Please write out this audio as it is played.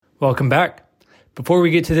Welcome back. Before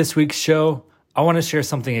we get to this week's show, I want to share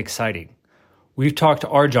something exciting. We've talked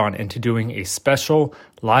RJon into doing a special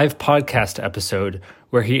live podcast episode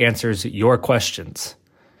where he answers your questions.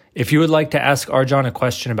 If you would like to ask RJon a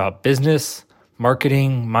question about business,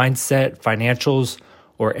 marketing, mindset, financials,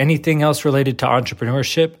 or anything else related to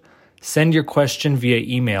entrepreneurship, send your question via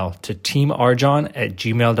email to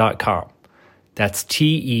teamrjon@gmail.com. That's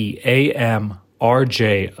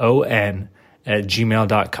teamrjon@gmail.com.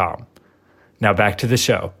 Now back to the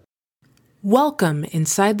show. Welcome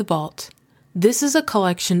Inside the Vault. This is a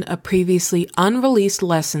collection of previously unreleased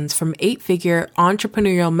lessons from eight-figure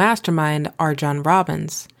entrepreneurial mastermind RJon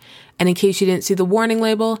Robbins. And in case you didn't see the warning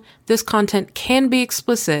label, this content can be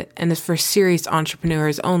explicit and is for serious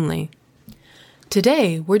entrepreneurs only.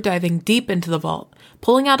 Today, we're diving deep into the vault,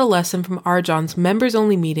 pulling out a lesson from RJon's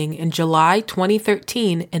members-only meeting in July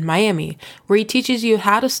 2013 in Miami, where he teaches you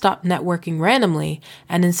how to stop networking randomly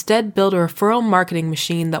and instead build a referral marketing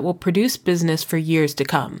machine that will produce business for years to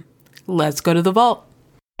come. Let's go to the vault.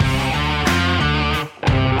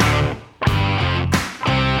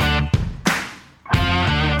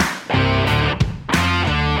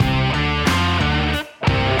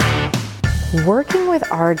 Working with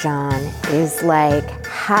RJon is like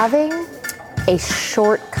having a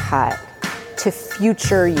shortcut to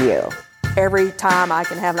future you. Every time I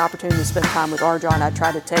can have an opportunity to spend time with RJon, I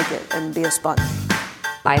try to take it and be a sponge.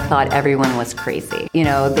 I thought everyone was crazy. You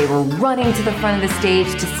know, they were running to the front of the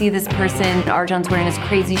stage to see this person. RJon's wearing his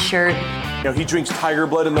crazy shirt. You know, he drinks tiger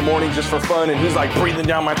blood in the morning just for fun, and he's like breathing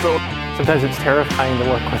down my throat. Sometimes it's terrifying to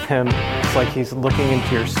work with him. It's like he's looking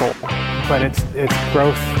into your soul, but it's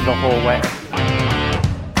growth the whole way.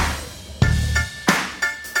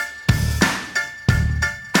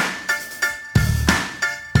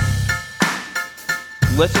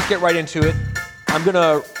 Let's just get right into it. I'm going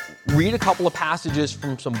to read a couple of passages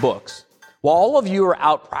from some books. While all of you are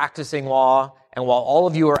out practicing law, and while all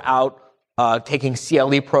of you are out taking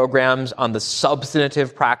CLE programs on the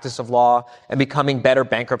substantive practice of law and becoming better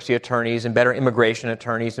bankruptcy attorneys and better immigration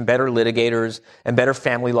attorneys and better litigators and better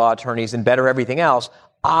family law attorneys and better everything else,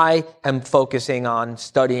 I am focusing on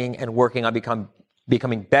studying and working on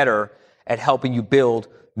becoming better at helping you build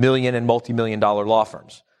million and multi-million dollar law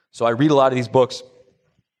firms. So I read a lot of these books,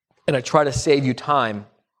 and I try to save you time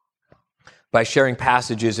by sharing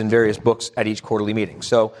passages in various books at each quarterly meeting.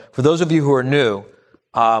 So for those of you who are new,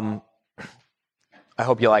 I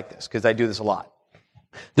hope you like this, because I do this a lot.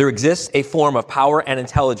 There exists a form of power and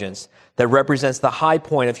intelligence that represents the high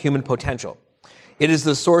point of human potential. It is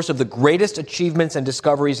the source of the greatest achievements and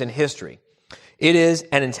discoveries in history. It is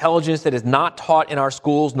an intelligence that is not taught in our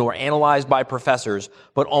schools nor analyzed by professors,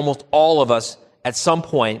 but almost all of us at some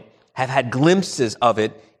point have had glimpses of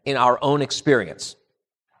it in our own experience.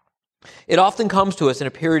 It often comes to us in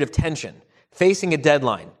a period of tension, facing a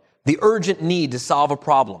deadline, the urgent need to solve a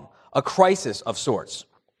problem, a crisis of sorts.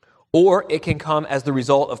 Or it can come as the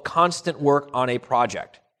result of constant work on a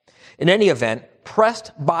project. In any event,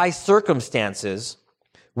 pressed by circumstances,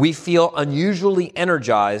 we feel unusually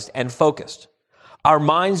energized and focused. Our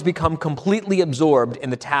minds become completely absorbed in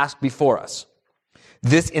the task before us.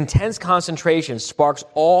 This intense concentration sparks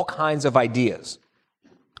all kinds of ideas.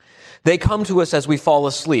 They come to us as we fall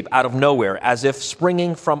asleep out of nowhere, as if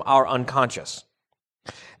springing from our unconscious.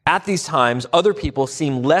 At these times, other people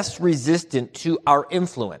seem less resistant to our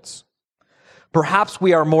influence. Perhaps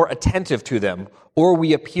we are more attentive to them, or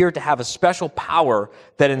we appear to have a special power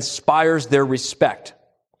that inspires their respect.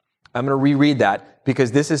 I'm going to reread that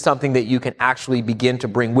because this is something that you can actually begin to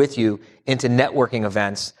bring with you into networking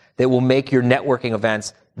events that will make your networking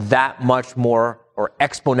events that much more or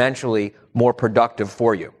exponentially more productive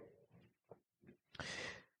for you.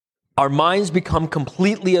 Our minds become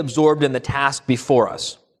completely absorbed in the task before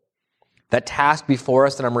us. That task before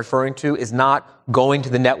us that I'm referring to is not going to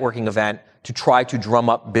the networking event to try to drum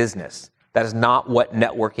up business. That is not what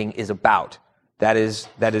networking is about. That is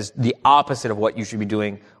the opposite of what you should be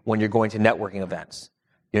doing when you're going to networking events.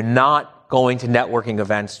 You're not going to networking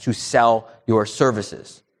events to sell your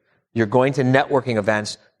services. You're going to networking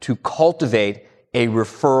events to cultivate a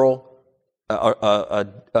referral, a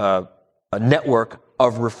network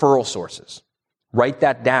of referral sources. Write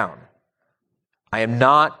that down. I am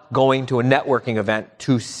not going to a networking event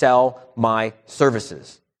to sell my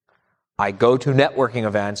services. I go to networking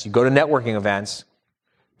events, you go to networking events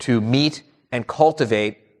to meet and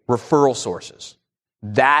cultivate referral sources.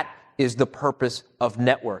 That is the purpose of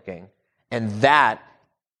networking. And that,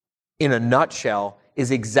 in a nutshell, is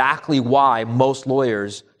exactly why most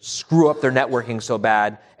lawyers screw up their networking so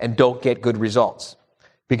bad and don't get good results.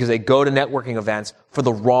 Because they go to networking events for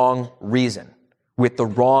the wrong reason, with the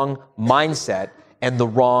wrong mindset and the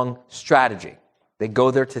wrong strategy. They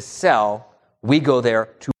go there to sell. We go there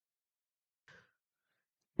to.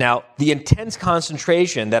 Now, the intense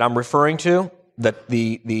concentration that I'm referring to, that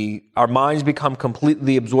our minds become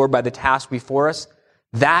completely absorbed by the task before us,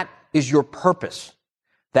 that is your purpose.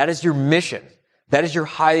 That is your mission. That is your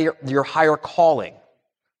higher calling.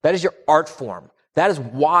 That is your art form. That is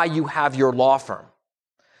why you have your law firm.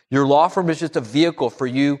 Your law firm is just a vehicle for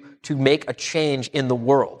you to make a change in the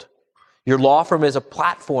world. Your law firm is a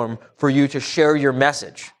platform for you to share your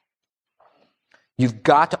message. You've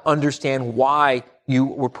got to understand why you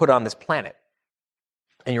were put on this planet.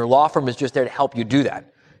 And your law firm is just there to help you do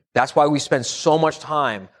that. That's why we spend so much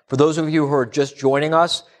time. For those of you who are just joining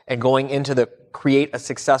us and going into the Create a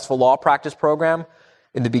Successful Law Practice program,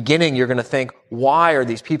 in the beginning, you're going to think, why are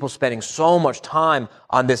these people spending so much time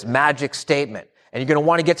on this magic statement? And you're going to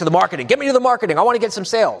want to get to the marketing. Get me to the marketing. I want to get some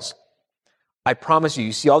sales. I promise you,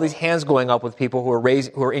 you see all these hands going up with people who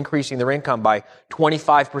are increasing their income by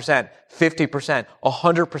 25%, 50%,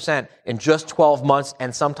 100% in just 12 months,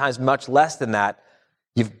 and sometimes much less than that.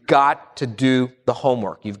 You've got to do the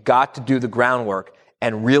homework. You've got to do the groundwork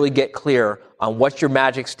and really get clear on what's your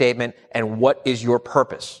magic statement and what is your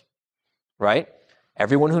purpose, right?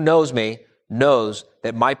 Everyone who knows me knows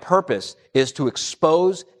that my purpose is to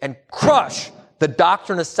expose and crush the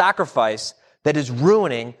doctrine of sacrifice that is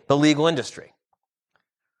ruining the legal industry.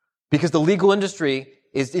 Because the legal industry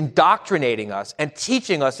is indoctrinating us and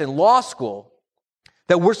teaching us in law school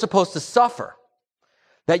that we're supposed to suffer,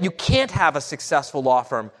 that you can't have a successful law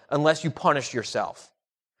firm unless you punish yourself.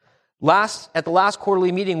 At the last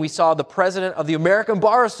quarterly meeting, we saw the president of the American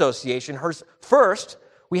Bar Association. First,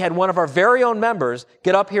 we had one of our very own members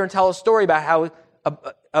get up here and tell a story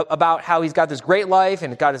about how he's got this great life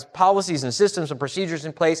and got his policies and systems and procedures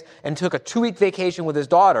in place and took a 2-week vacation with his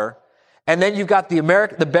daughter. And then you've got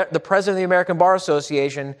the president of the American Bar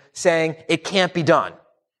Association saying it can't be done.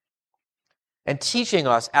 And teaching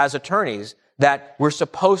us as attorneys that we're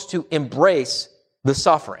supposed to embrace the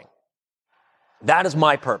suffering. That is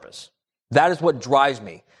my purpose. That is what drives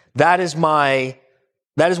me. That is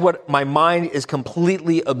what my mind is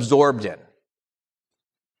completely absorbed in.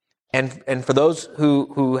 And for those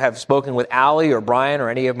who have spoken with Allie or Brian or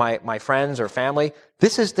any of my friends or family,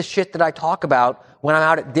 this is the shit that I talk about when I'm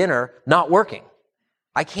out at dinner not working.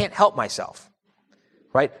 I can't help myself,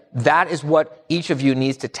 right? That is what each of you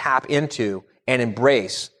needs to tap into and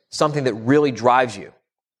embrace, something that really drives you.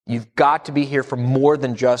 You've got to be here for more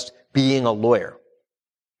than just being a lawyer.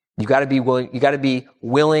 You got to be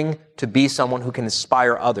willing to be someone who can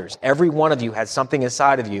inspire others. Every one of you has something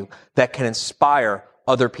inside of you that can inspire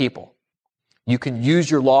other people. You can use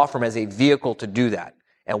your law firm as a vehicle to do that.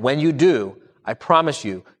 And when you do, I promise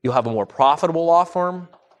you, you'll have a more profitable law firm.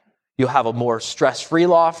 You'll have a more stress-free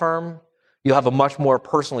law firm. You'll have a much more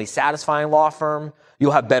personally satisfying law firm.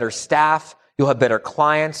 You'll have better staff. You'll have better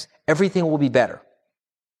clients. Everything will be better.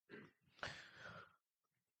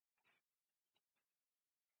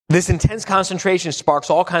 This intense concentration sparks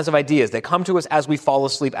all kinds of ideas that come to us as we fall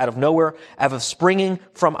asleep out of nowhere, out of springing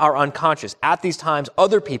from our unconscious. At these times,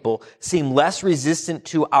 other people seem less resistant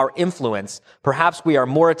to our influence. Perhaps we are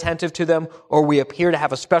more attentive to them, or we appear to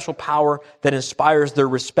have a special power that inspires their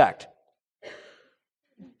respect.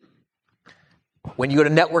 When you go to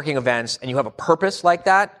networking events and you have a purpose like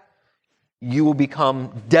that, you will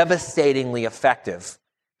become devastatingly effective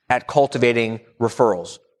at cultivating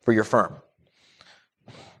referrals for your firm.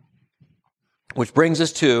 Which brings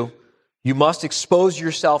us to, you must expose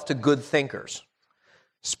yourself to good thinkers.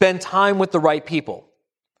 Spend time with the right people.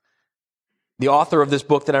 The author of this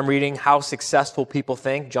book that I'm reading, How Successful People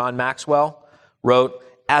Think, John Maxwell, wrote,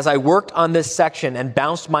 as I worked on this section and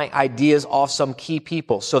bounced my ideas off some key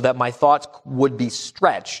people so that my thoughts would be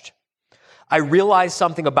stretched, I realized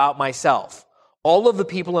something about myself. All of the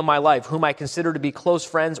people in my life whom I consider to be close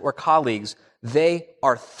friends or colleagues, they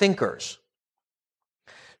are thinkers.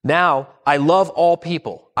 Now, I love all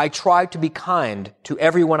people. I try to be kind to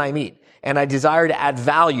everyone I meet, and I desire to add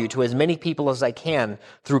value to as many people as I can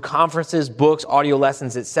through conferences, books, audio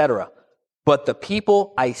lessons, etc. But the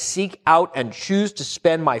people I seek out and choose to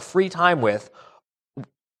spend my free time with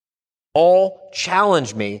all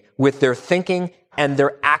challenge me with their thinking and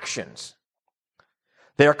their actions.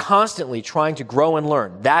 They are constantly trying to grow and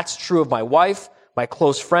learn. That's true of my wife, my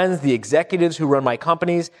close friends, the executives who run my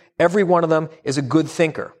companies. Every one of them is a good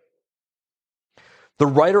thinker. The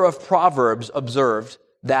writer of Proverbs observed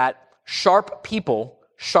that sharp people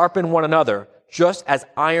sharpen one another just as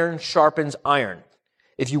iron sharpens iron.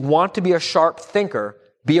 If you want to be a sharp thinker,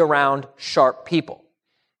 be around sharp people.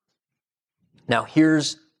 Now,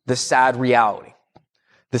 here's the sad reality.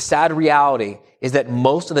 The sad reality is that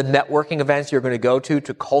most of the networking events you're going to go to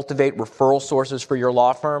cultivate referral sources for your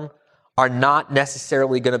law firm are not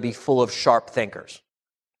necessarily going to be full of sharp thinkers.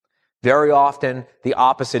 Very often, the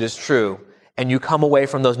opposite is true, and you come away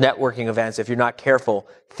from those networking events, if you're not careful,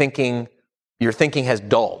 your thinking has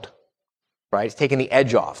dulled, right? It's taken the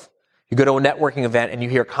edge off. You go to a networking event and you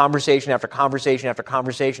hear conversation after conversation after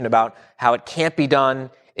conversation about how it can't be done,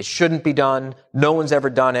 it shouldn't be done, no one's ever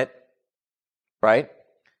done it, right?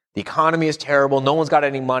 The economy is terrible, no one's got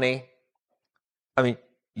any money. I mean,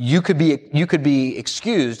 you could be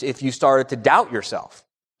excused if you started to doubt yourself.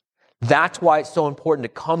 That's why it's so important to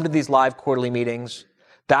come to these live quarterly meetings.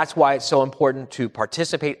 That's why it's so important to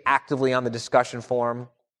participate actively on the discussion forum.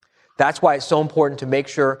 That's why it's so important to make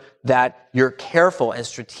sure that you're careful and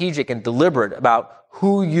strategic and deliberate about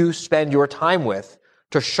who you spend your time with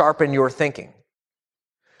to sharpen your thinking.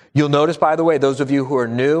 You'll notice, by the way, those of you who are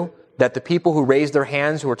new, that the people who raised their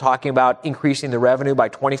hands, who are talking about increasing the revenue by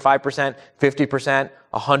 25%, 50%,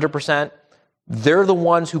 100%, they're the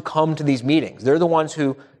ones who come to these meetings. They're the ones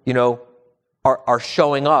who, are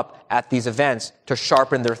showing up at these events to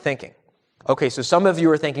sharpen their thinking. Okay, so some of you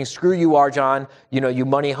are thinking, screw you, RJon, you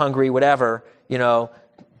money hungry, whatever,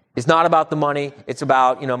 it's not about the money, it's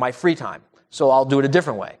about, my free time. So I'll do it a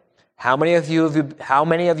different way. How many of you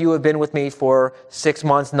have been with me for 6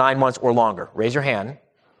 months, 9 months, or longer? Raise your hand.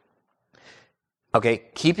 Okay,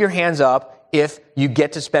 keep your hands up if you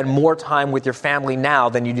get to spend more time with your family now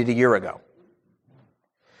than you did a year ago.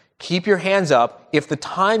 Keep your hands up if the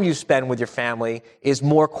time you spend with your family is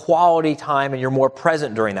more quality time and you're more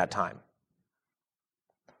present during that time.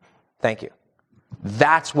 Thank you.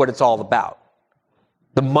 That's what it's all about.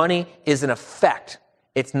 The money is an effect.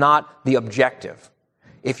 It's not the objective.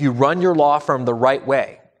 If you run your law firm the right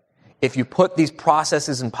way, if you put these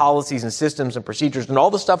processes and policies and systems and procedures and all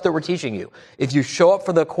the stuff that we're teaching you, if you show up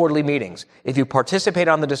for the quarterly meetings, if you participate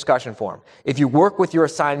on the discussion forum, if you work with your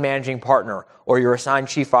assigned managing partner or your assigned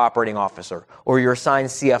chief operating officer or your assigned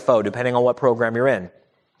CFO, depending on what program you're in,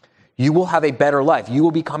 you will have a better life. You will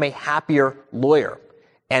become a happier lawyer.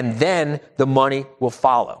 And then the money will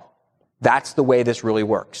follow. That's the way this really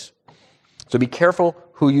works. So be careful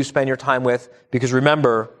who you spend your time with, because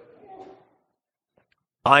remember,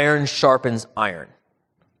 iron sharpens iron.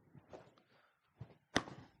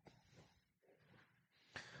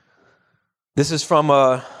 This is from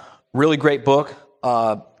a really great book,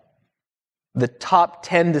 The Top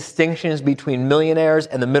 10 Distinctions Between Millionaires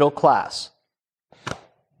and the Middle Class.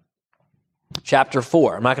 Chapter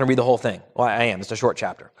 4. I'm not going to read the whole thing. Well, I am. It's a short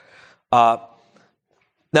chapter. Now,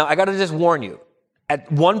 I got to just warn you. At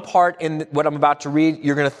one part in what I'm about to read,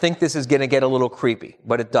 you're going to think this is going to get a little creepy,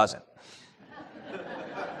 but it doesn't.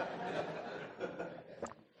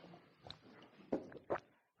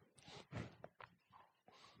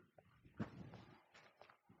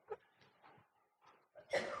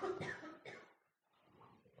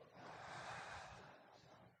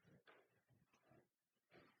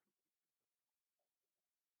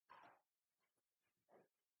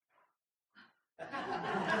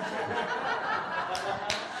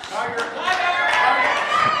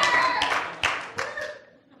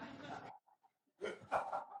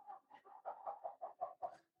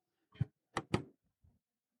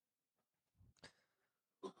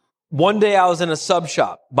 One day I was in a sub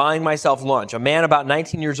shop buying myself lunch. A man about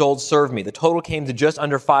 19 years old served me. The total came to just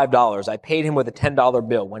under $5. I paid him with a $10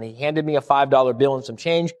 bill. When he handed me a $5 bill and some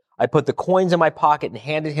change, I put the coins in my pocket and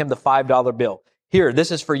handed him the $5 bill. Here,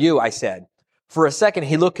 this is for you, I said. For a second,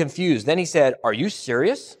 he looked confused. Then he said, "Are you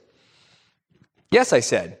serious?" "Yes," I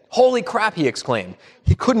said. "Holy crap," he exclaimed.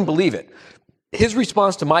 He couldn't believe it. His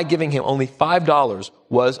response to my giving him only $5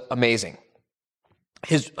 was amazing.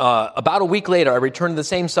 About a week later, I returned to the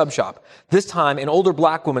same sub shop. This time, an older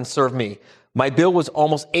black woman served me. My bill was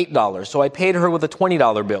almost $8, so I paid her with a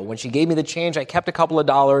 $20 bill. When she gave me the change, I kept a couple of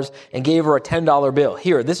dollars and gave her a $10 bill.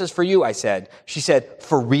 "Here, this is for you," I said. She said,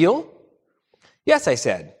 "For real?" "Yes," I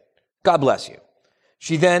said. "God bless you."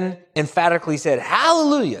 She then emphatically said,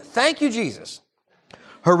 "Hallelujah, thank you, Jesus."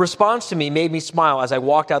 Her response to me made me smile as I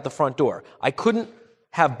walked out the front door. I couldn't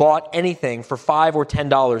have bought anything for $5 or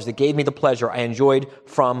 $10 that gave me the pleasure I enjoyed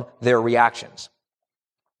from their reactions.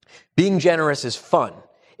 Being generous is fun.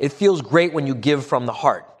 It feels great when you give from the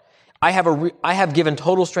heart. I have given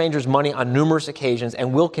total strangers money on numerous occasions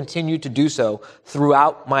and will continue to do so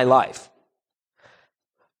throughout my life.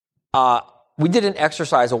 We did an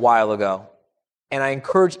exercise a while ago, and I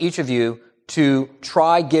encourage each of you to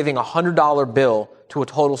try giving a $100 bill to a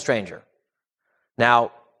total stranger.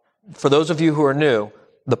 Now, for those of you who are new,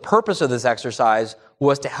 the purpose of this exercise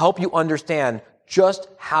was to help you understand just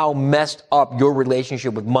how messed up your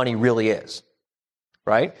relationship with money really is,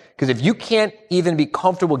 right? Because if you can't even be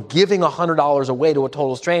comfortable giving $100 away to a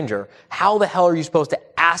total stranger, how the hell are you supposed to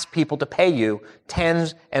ask people to pay you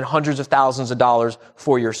tens and hundreds of thousands of dollars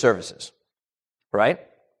for your services, right?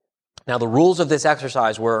 Now, the rules of this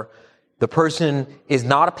exercise were the person is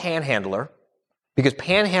not a panhandler, because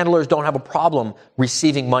panhandlers don't have a problem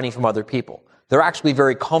receiving money from other people. They're actually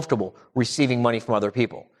very comfortable receiving money from other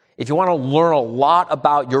people. If you want to learn a lot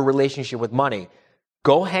about your relationship with money,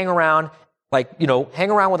 go hang around,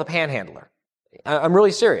 hang around with a panhandler. I'm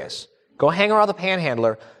really serious. Go hang around with a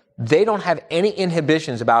panhandler. They don't have any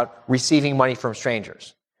inhibitions about receiving money from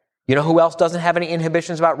strangers. You know who else doesn't have any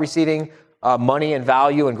inhibitions about receiving money and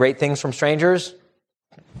value and great things from strangers?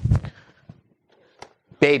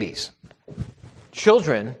 Babies.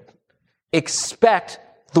 Children expect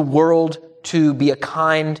the world to be a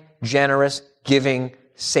kind, generous, giving,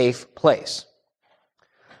 safe place.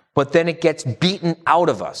 But then it gets beaten out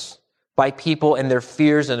of us by people and their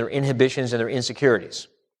fears and their inhibitions and their insecurities.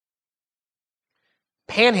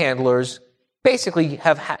 Panhandlers basically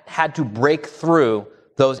have had to break through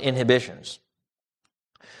those inhibitions.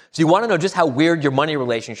 So you want to know just how weird your money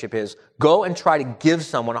relationship is, go and try to give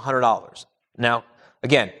someone $100. Now,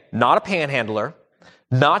 again, not a panhandler,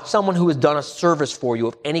 not someone who has done a service for you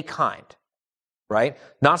of any kind, right?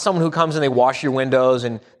 Not someone who comes and they wash your windows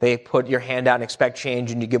and they put your hand out and expect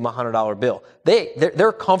change and you give them a $100 bill.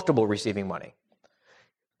 They're comfortable receiving money.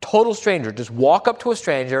 Total stranger, just walk up to a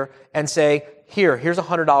stranger and say, here's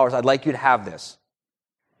 $100, I'd like you to have this.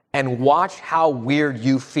 And watch how weird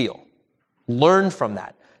you feel. Learn from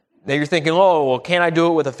that. Now you're thinking, oh, well, can't I do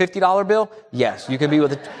it with a $50 bill? Yes, you can be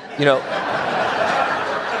with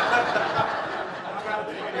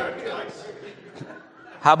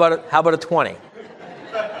How about a 20?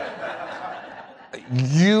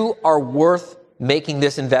 You are worth making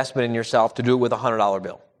this investment in yourself to do it with a $100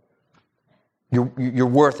 bill. You're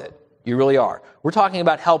worth it. You really are. We're talking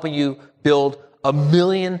about helping you build $1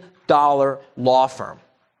 million law firm.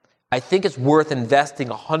 I think it's worth investing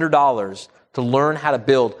 $100 to learn how to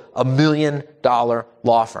build $1 million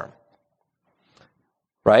law firm.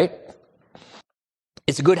 Right?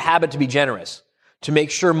 It's a good habit to be generous, to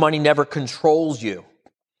make sure money never controls you.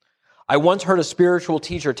 I once heard a spiritual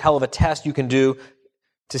teacher tell of a test you can do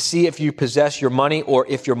to see if you possess your money or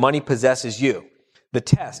if your money possesses you. The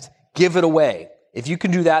test, give it away. If you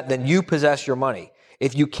can do that, then you possess your money.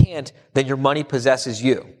 If you can't, then your money possesses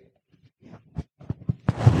you.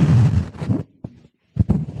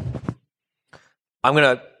 I'm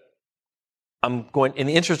going, in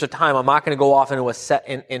the interest of time, I'm not going to go off into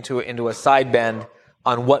a side bend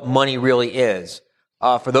on what money really is.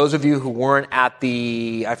 For those of you who weren't at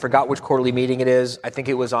I forgot which quarterly meeting it is. I think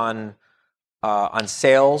it was on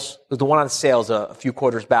sales. It was the one on sales a few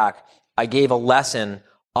quarters back. I gave a lesson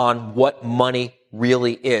on what money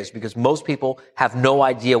really is, because most people have no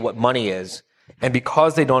idea what money is, and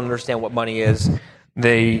because they don't understand what money is,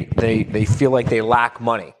 they feel like they lack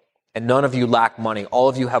money. And none of you lack money. All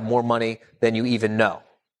of you have more money than you even know.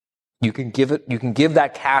 You can give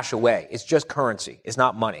that cash away. It's just currency. It's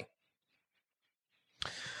not money.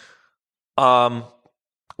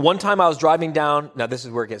 One time I was driving down, now this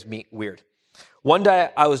is where it gets weird. One day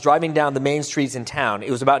I was driving down the main streets in town. It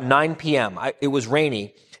was about 9 p.m. It was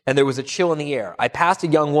rainy and there was a chill in the air. I passed a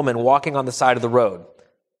young woman walking on the side of the road.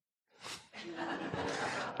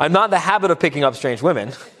 I'm not in the habit of picking up strange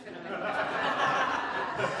women.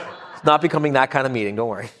 It's not becoming that kind of meeting, don't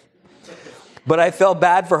worry. But I felt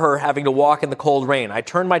bad for her having to walk in the cold rain. I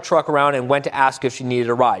turned my truck around and went to ask if she needed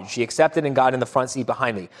a ride. She accepted and got in the front seat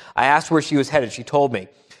behind me. I asked where she was headed. She told me.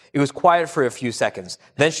 It was quiet for a few seconds.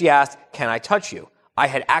 Then she asked, "Can I touch you?" I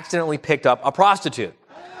had accidentally picked up a prostitute.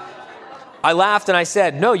 I laughed and I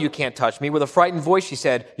said, "No, you can't touch me." With a frightened voice, she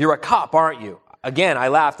said, "You're a cop, aren't you?" Again, I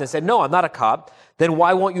laughed and said, "No, I'm not a cop." "Then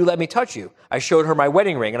why won't you let me touch you?" I showed her my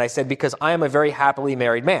wedding ring and I said, "Because I am a very happily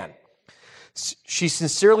married man." She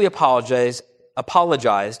sincerely apologized,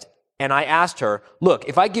 and I asked her, "Look,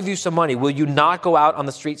 if I give you some money, will you not go out on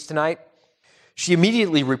the streets tonight?" She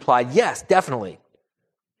immediately replied, "Yes, definitely."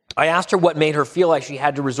 I asked her what made her feel like she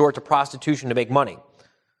had to resort to prostitution to make money.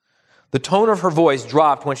 The tone of her voice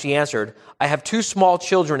dropped when she answered, "I have 2 small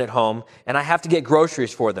children at home, and I have to get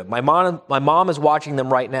groceries for them. My mom is watching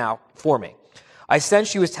them right now for me." I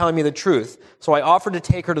sensed she was telling me the truth, so I offered to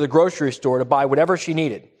take her to the grocery store to buy whatever she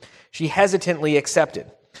needed. She hesitantly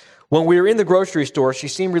accepted. When we were in the grocery store, she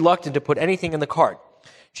seemed reluctant to put anything in the cart.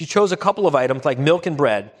 She chose a couple of items like milk and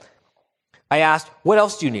bread. I asked, what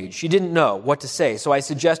else do you need? She didn't know what to say, so I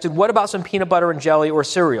suggested, what about some peanut butter and jelly or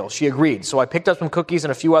cereal? She agreed, so I picked up some cookies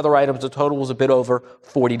and a few other items. The total was a bit over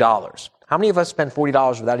 $40. How many of us spend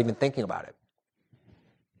 $40 without even thinking about it?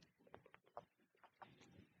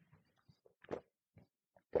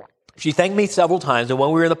 She thanked me several times, and when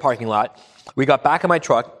we were in the parking lot, we got back in my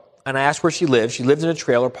truck, and I asked where she lived. She lived in a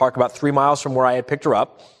trailer park about 3 miles from where I had picked her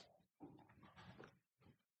up.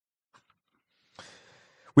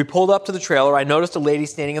 We pulled up to the trailer. I noticed a lady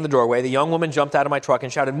standing in the doorway. The young woman jumped out of my truck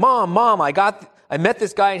and shouted, Mom, I met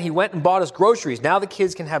this guy and he went and bought us groceries. Now the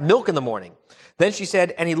kids can have milk in the morning. Then she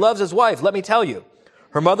said, and he loves his wife, let me tell you.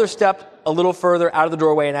 Her mother stepped a little further out of the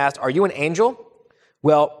doorway and asked, are you an angel?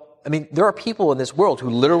 Well, there are people in this world who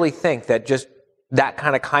literally think that just that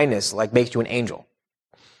kind of kindness makes you an angel.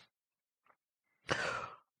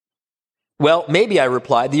 Well, maybe, I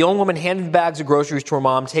replied. The young woman handed bags of groceries to her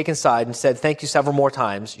mom, take inside, and said thank you several more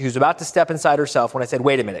times. She was about to step inside herself when I said,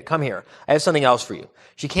 wait a minute, come here. I have something else for you.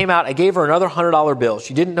 She came out. I gave her another $100 bill.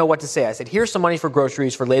 She didn't know what to say. I said, here's some money for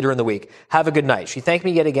groceries for later in the week. Have a good night. She thanked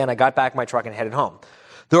me yet again. I got back in my truck and headed home.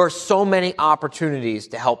 There are so many opportunities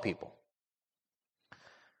to help people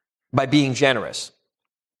by being generous.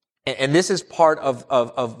 And this is part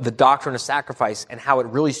of the doctrine of sacrifice and how it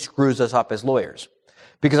really screws us up as lawyers.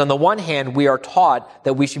 Because on the one hand, we are taught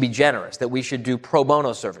that we should be generous, that we should do pro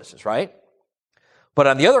bono services, right? But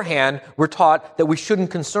on the other hand, we're taught that we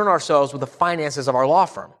shouldn't concern ourselves with the finances of our law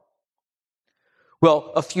firm.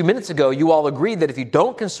 Well, a few minutes ago, you all agreed that if you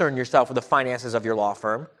don't concern yourself with the finances of your law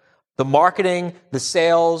firm, the marketing, the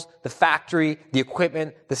sales, the factory, the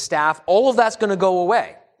equipment, the staff, all of that's going to go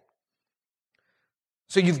away.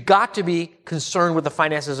 So you've got to be concerned with the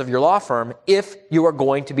finances of your law firm if you are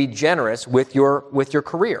going to be generous with your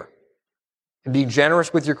career. And being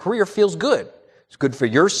generous with your career feels good. It's good for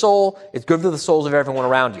your soul. It's good for the souls of everyone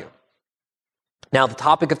around you. Now, the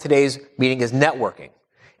topic of today's meeting is networking.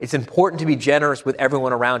 It's important to be generous with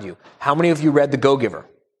everyone around you. How many of you read The Go-Giver?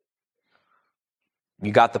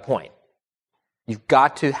 You got the point. You've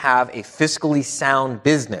got to have a fiscally sound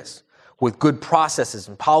business with good processes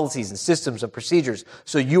and policies and systems and procedures,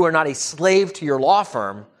 so you are not a slave to your law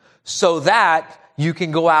firm, so that you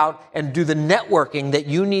can go out and do the networking that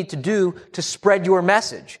you need to do to spread your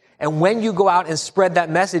message. And when you go out and spread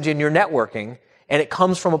that message in your networking, and it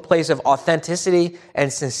comes from a place of authenticity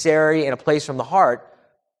and sincerity and a place from the heart,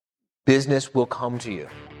 business will come to you.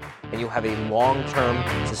 And you'll have a long-term,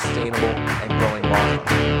 sustainable, and growing law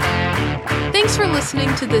firm. Thanks for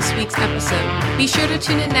listening to this week's episode. Be sure to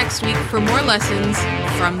tune in next week for more lessons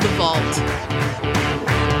from the vault.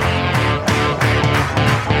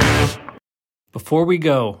 Before we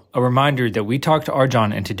go, a reminder that we talked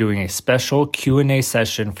RJon into doing a special Q&A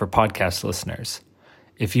session for podcast listeners.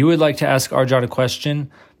 If you would like to ask RJon a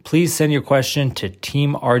question, please send your question to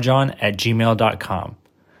teamarjon@gmail.com.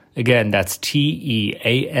 Again, that's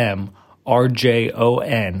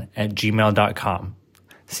teamrjon@gmail.com.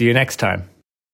 See you next time.